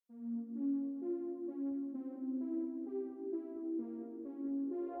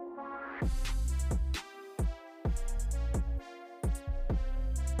Hello,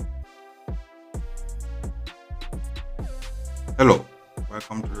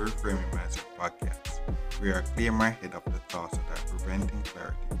 welcome to the Reframing Mindset podcast. We are clear my head of the thoughts that are preventing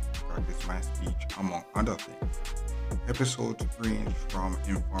clarity, practice my speech, among other things. Episodes range from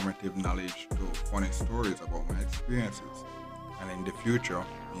informative knowledge to funny stories about my experiences, and in the future,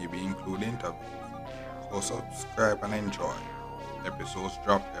 maybe include interviews. So subscribe and enjoy. Episodes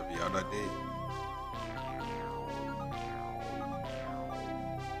drop every other day.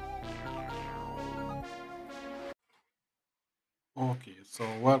 Okay, so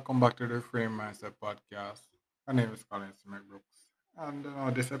welcome back to the Reframing Mindset podcast. My name is Colin Smith Brooks, and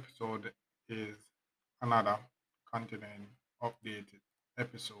this episode is another continuing updated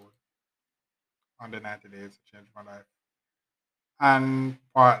episode on the 90 days to change my life, and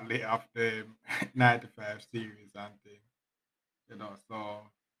partly of the 95 series and thing. So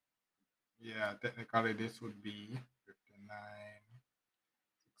yeah, technically this would be 59,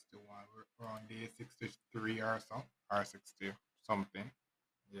 61. We're on day 63 or so, or 60 something.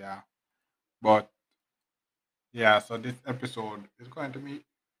 Yeah, but yeah, so this episode is going to be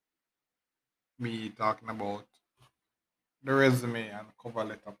me talking about the resume and cover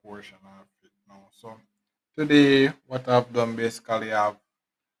letter portion of it now. So today, what I've done basically, I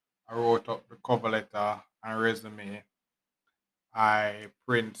wrote up the cover letter and resume. I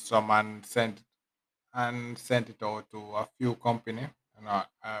print some and sent it out to a few company, and I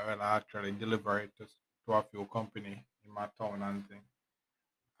will actually deliver it to a few company in my town and thing.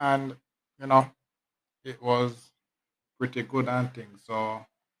 And you know, it was pretty good and thing. So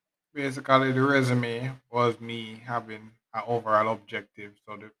basically, the resume was me having an overall objective.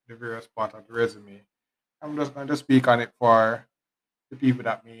 So the various part of the resume, I'm just going to speak on it for the people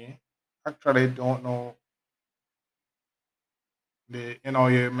that me actually don't know.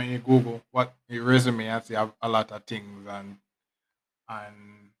 When you Google what a resume and see a lot of things and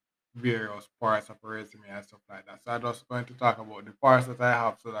various parts of a resume and stuff like that. So I'm just going to talk about the parts that I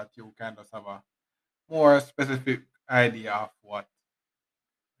have so that you can just have a more specific idea of what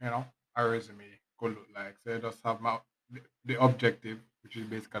you know a resume could look like. So I just have the objective, which is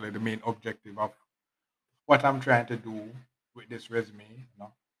basically the main objective of what I'm trying to do with this resume.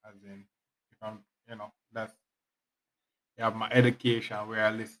 As in if I'm that's you have my education where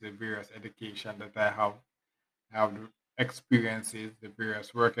I list the various education that I have. I have the experiences, the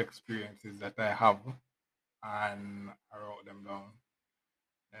various work experiences that I have, and I wrote them down.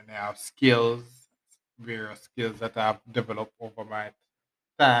 And I have skills, various skills that I've developed over my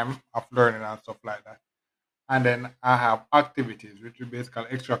time of learning and stuff like that. And then I have activities, which is basically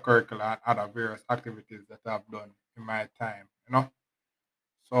extracurricular and other various activities that I've done in my time.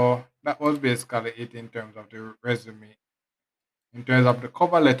 So that was basically it in terms of the resume. In terms of the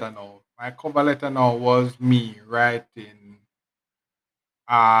cover letter now, my cover letter now was me writing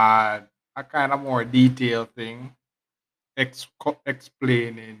a kind of more detailed thing,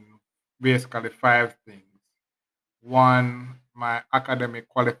 explaining basically five things. One, my academic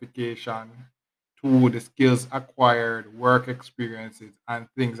qualification. Two, the skills acquired, work experiences, and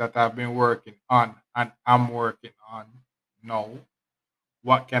things that I've been working on and I'm working on now.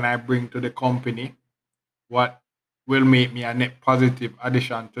 What can I bring to the company? What will make me a net positive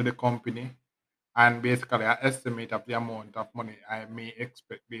addition to the company? And basically, an estimate of the amount of money I may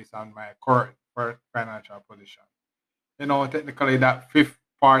expect based on my current financial position. Technically, that fifth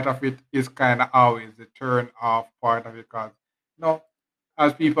part of it is kind of always the turn off part of it because, you know,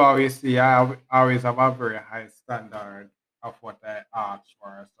 as people always say, always have a very high standard of what I ask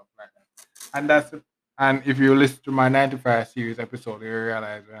for and stuff like that. And that's it. And if you listen to my 95 series episode, you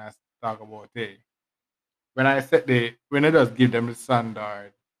realize when I talk about it, when I just give them the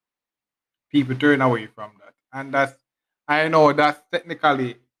standard, people turn away from that. And I know that's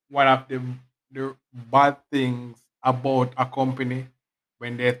technically one of the bad things about a company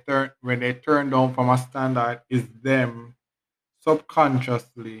when they turn down from a standard is them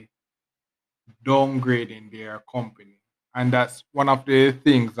subconsciously downgrading their company. And that's one of the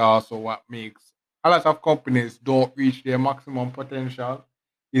things also what makes a lot of companies don't reach their maximum potential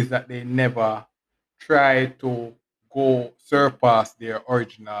is that they never try to go surpass their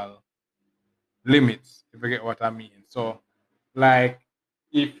original limits, if you get what I mean. So, like,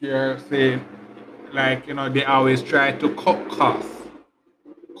 if you're saying, like, they always try to cut costs.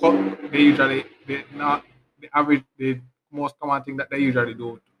 They not the average, the most common thing that they usually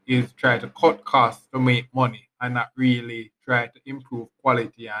do is try to cut costs to make money and not really try to improve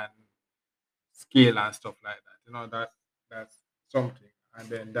quality and scale and stuff like that. That's something, and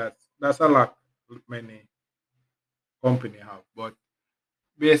then that's a lot many company have, but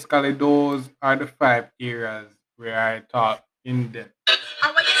basically those are the five areas where I talk in depth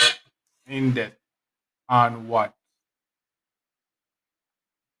on what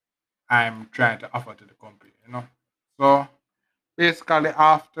I'm trying to offer to the company. So basically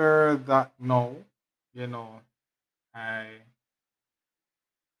after that no, you know, I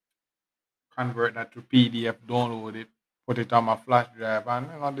convert that to PDF, download it, put it on my flash drive,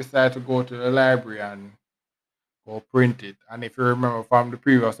 and decide to go to the library and go print it. And if you remember from the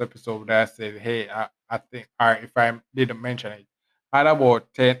previous episode, that I said, hey, I think, or if I didn't mention it, I had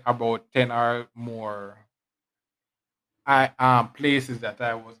about ten or more I places that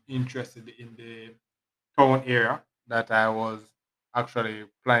I was interested in the town area that I was actually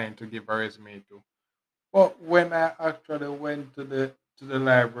planning to give a resume to. But when I actually went to the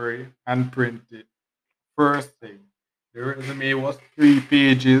library and printed, first thing, the resume was 3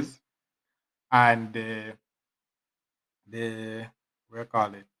 pages, and the what you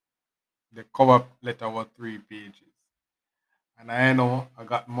call it, the cover letter was 3 pages. And I know I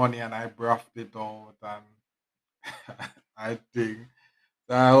got money and I brushed it out, and I think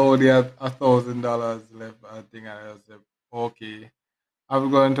so I only had $1,000 left. I think I said, okay, I'm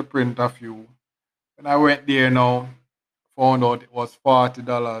going to print a few. When I went there now, found out it was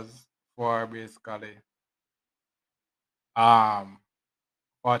 $40 for basically um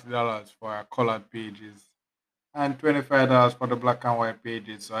 $40 for colored pages and $25 for the black and white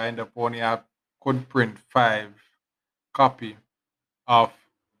pages. So I ended up only I could print 5 copy of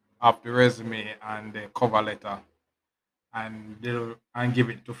the resume and the cover letter and give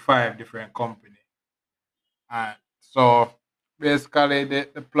it to 5 different companies. So basically,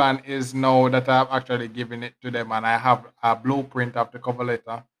 the plan is now that I've actually given it to them and I have a blueprint of the cover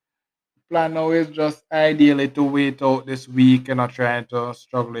letter. Plan now is just ideally to wait out this week and not trying to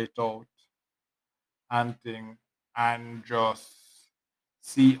struggle it out and thing and just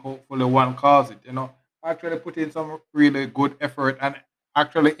see hopefully one calls it. Actually put in some really good effort and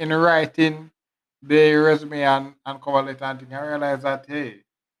actually in writing the resume and cover letter and thing, I realized that hey,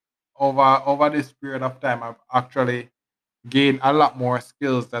 over this period of time I've actually gained a lot more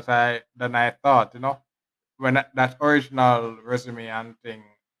skills than I thought. When that original resume and thing,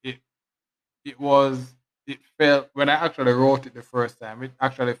 it it was it felt when I actually wrote it the first time, it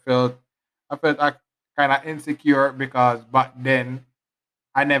actually felt I felt kind of insecure because back then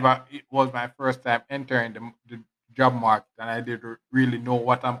it was my first time entering the job market and I didn't really know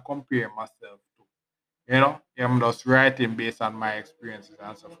what I'm comparing myself to. I'm just writing based on my experiences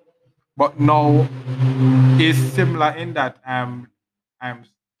and stuff. But now it's similar in that I'm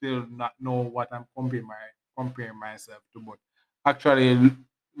still not know what I'm comparing myself to, but actually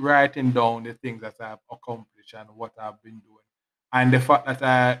writing down the things that I've accomplished and what I've been doing, and the fact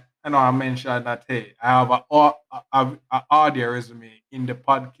that I mentioned that hey, I have a audio resume in the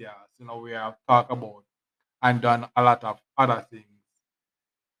podcast, where I've talked about and done a lot of other things,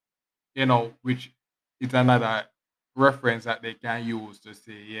 which is another reference that they can use to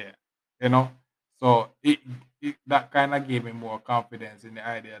say, yeah, you know. So it that kind of gave me more confidence in the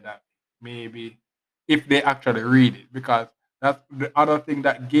idea that maybe if they actually read it, because that's the other thing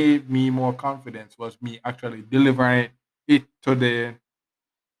that gave me more confidence was me actually delivering it to the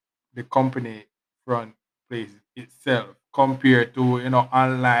company front place itself compared to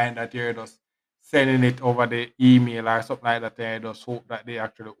online that you're just sending it over the email or something like that and you just hope that they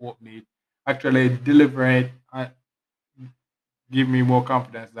actually open it, actually delivering it and give me more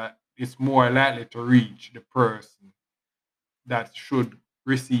confidence that it's more likely to reach the person that should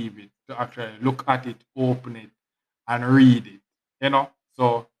receive it, to actually look at it, open it, and read it.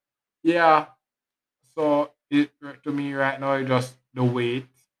 So yeah, so it to me right now it's just the wait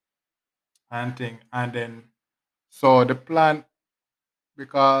and thing, and then so the plan,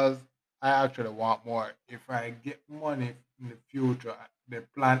 because I actually want more. If I get money in the future, the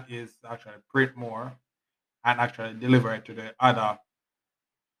plan is to actually print more and actually deliver it to the other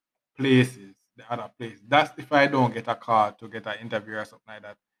places. The other places. That's if I don't get a call to get an interview or something like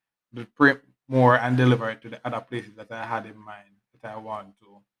that. To print more and deliver it to the other places that I had in mind that I want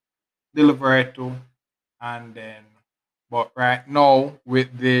to deliver it to, and then. But right now,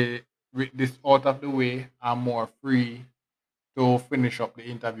 with this out of the way, I'm more free to finish up the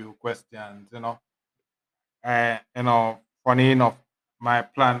interview questions. Funny enough, my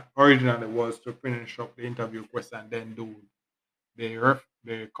plan originally was to finish up the interview question, then do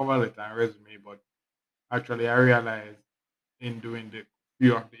the cover letter and resume. But actually, I realized in doing the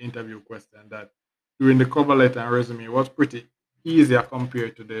few of the interview question that doing the cover letter and resume was pretty easier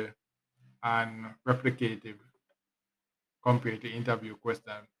compared to the and replicative compared to interview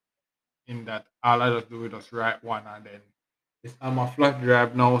question. In that all I just do is just write one and then I'm a flash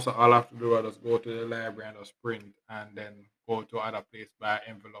drive now, so all I have to do is just go to the library and just print, and then go to other place by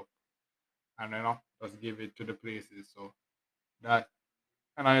envelope, and just give it to the places. So that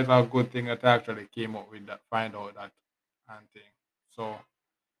and it's a good thing that I actually came up with that, find out that and thing. So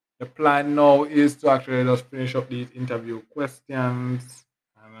the plan now is to actually just finish up these interview questions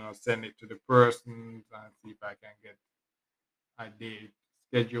and send it to the persons and see if I can get a date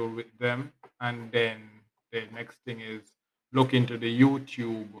schedule with them. And then the next thing is look into the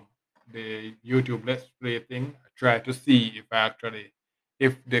YouTube Let's Play thing. Try to see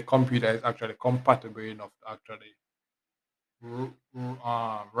if the computer is actually compatible enough to actually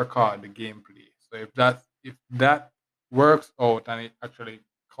record the gameplay. So if that works out and it actually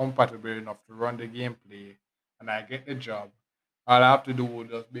compatible enough to run the gameplay and I get the job, all I have to do is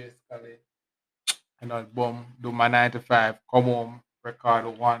just basically boom, do my 9 to 5, come home, record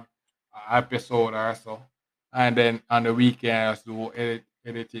one episode or so, and then on the weekend I just do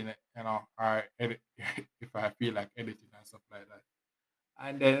editing, or edit if I feel like editing and stuff like that.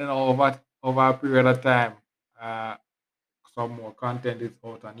 And then over a period of time, uh, some more content is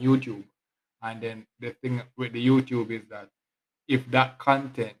out on YouTube. And then the thing with the YouTube is that if that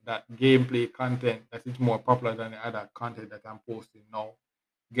content, that gameplay content that is more popular than the other content that I'm posting now,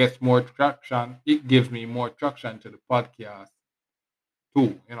 gets more traction, it gives me more traction to the podcast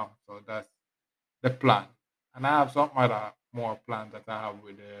too. So that's the plan. And I have some other more plans that I have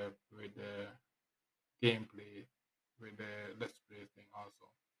with the gameplay, with the let's play thing also.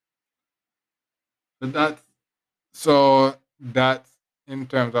 So that's in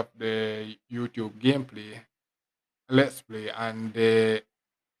terms of the YouTube gameplay, let's play, and the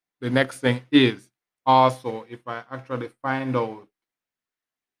next thing is also if I actually find out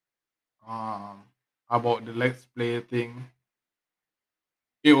um about the let's play thing,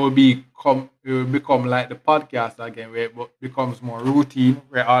 it will become like the podcast again, where it becomes more routine,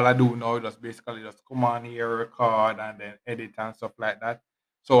 where all I do now is just basically just come on here, record, and then edit and stuff like that.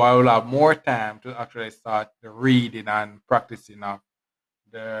 So I will have more time to actually start the reading and practicing of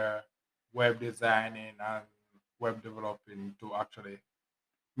the web designing and web developing to actually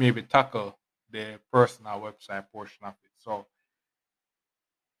maybe tackle the personal website portion of it. So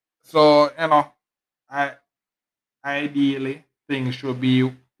I ideally things should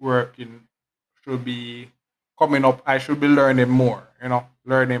be working, should be coming up. I should be learning more,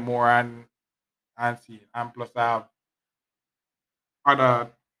 learning more and see. And plus, I have other.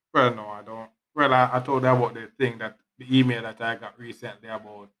 Well, no, I don't. Well, I told you about the thing that the email that I got recently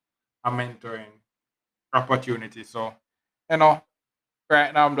about a mentoring opportunity. So, you know,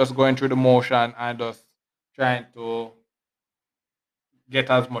 right now I'm just going through the motion and just trying to get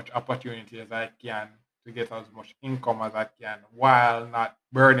as much opportunity as I can to get as much income as I can while not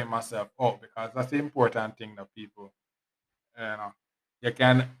burning myself out, because that's the important thing that people, you know, you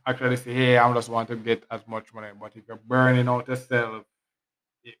can actually say, hey, I just want to get as much money, but if you're burning out yourself,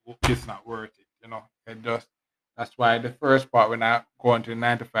 it's not worth it. It just That's why the first part when I go into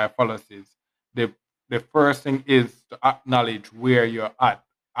 9 to 5 policies, the the first thing is to acknowledge where you're at,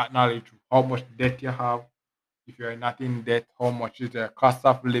 acknowledge how much debt you have. If you're not in debt, how much is the cost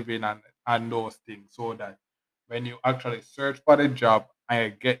of living and those things, so that when you actually search for the job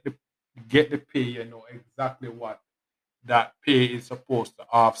and you get the pay, you know exactly what that pay is supposed to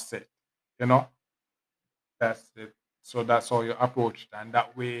offset. You know, that's it. So that's how you approach it, and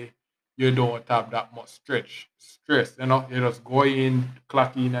that way you don't have that much stress. You just go in,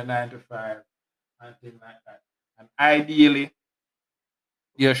 clock in a 9 to 5, and things like that. And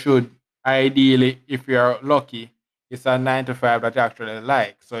you should ideally, if you're lucky, it's a 9 to 5 that you actually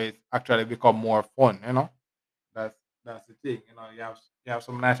like, so it actually become more fun. That's the thing. You have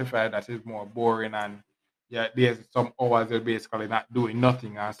some 9 to 5 that is more boring, and yeah, there's some hours you're basically not doing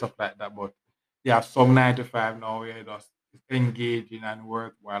nothing and stuff like that. But you have some 9 to 5 now where you just engaging and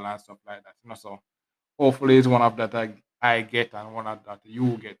worthwhile and stuff like that. So hopefully it's one of that I get and one of that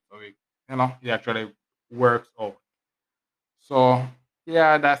you get. So it actually works out. So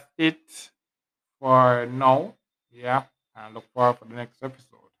yeah, that's it for now. Yeah, and look forward for the next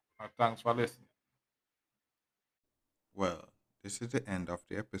episode. Thanks for listening. Well, this is the end of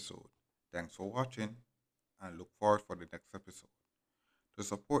the episode. Thanks for watching and look forward for the next episode. To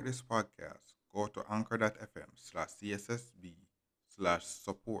support this podcast, go to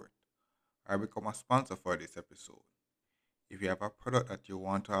anchor.fm/cssb/support or become a sponsor for this episode. If you have a product that you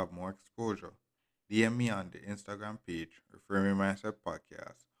want to have more exposure, DM me on the Instagram page, Reframing Mindset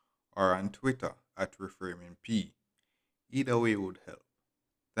Podcast, or on Twitter at ReframingP. Either way would help.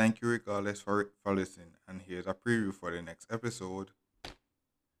 Thank you regardless for listening, and here's a preview for the next episode.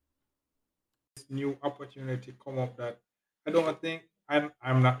 This new opportunity come up that I don't think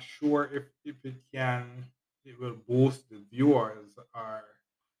I'm not sure if it will boost the viewers or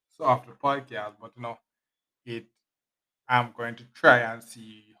so of the podcast, but it I'm going to try and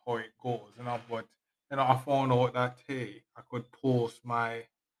see how it goes, but I found out that hey, I could post my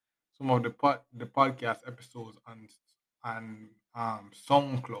some of the podcast episodes on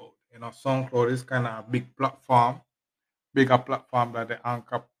SoundCloud. SoundCloud is kind of a big platform, bigger platform than the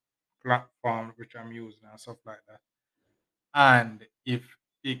Anchor platform which I'm using and stuff like that. And if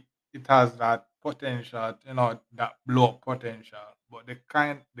it has that potential, that blow up potential, but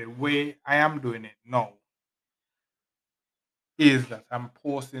the way I am doing it now is that I'm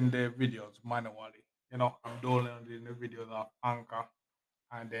posting the videos manually. I'm downloading the videos of Anchor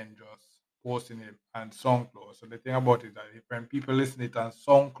and then just posting it on SoundCloud. So the thing about it is that if when people listen it on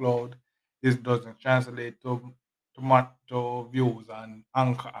SoundCloud, it doesn't translate to views and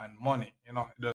Anchor and money. It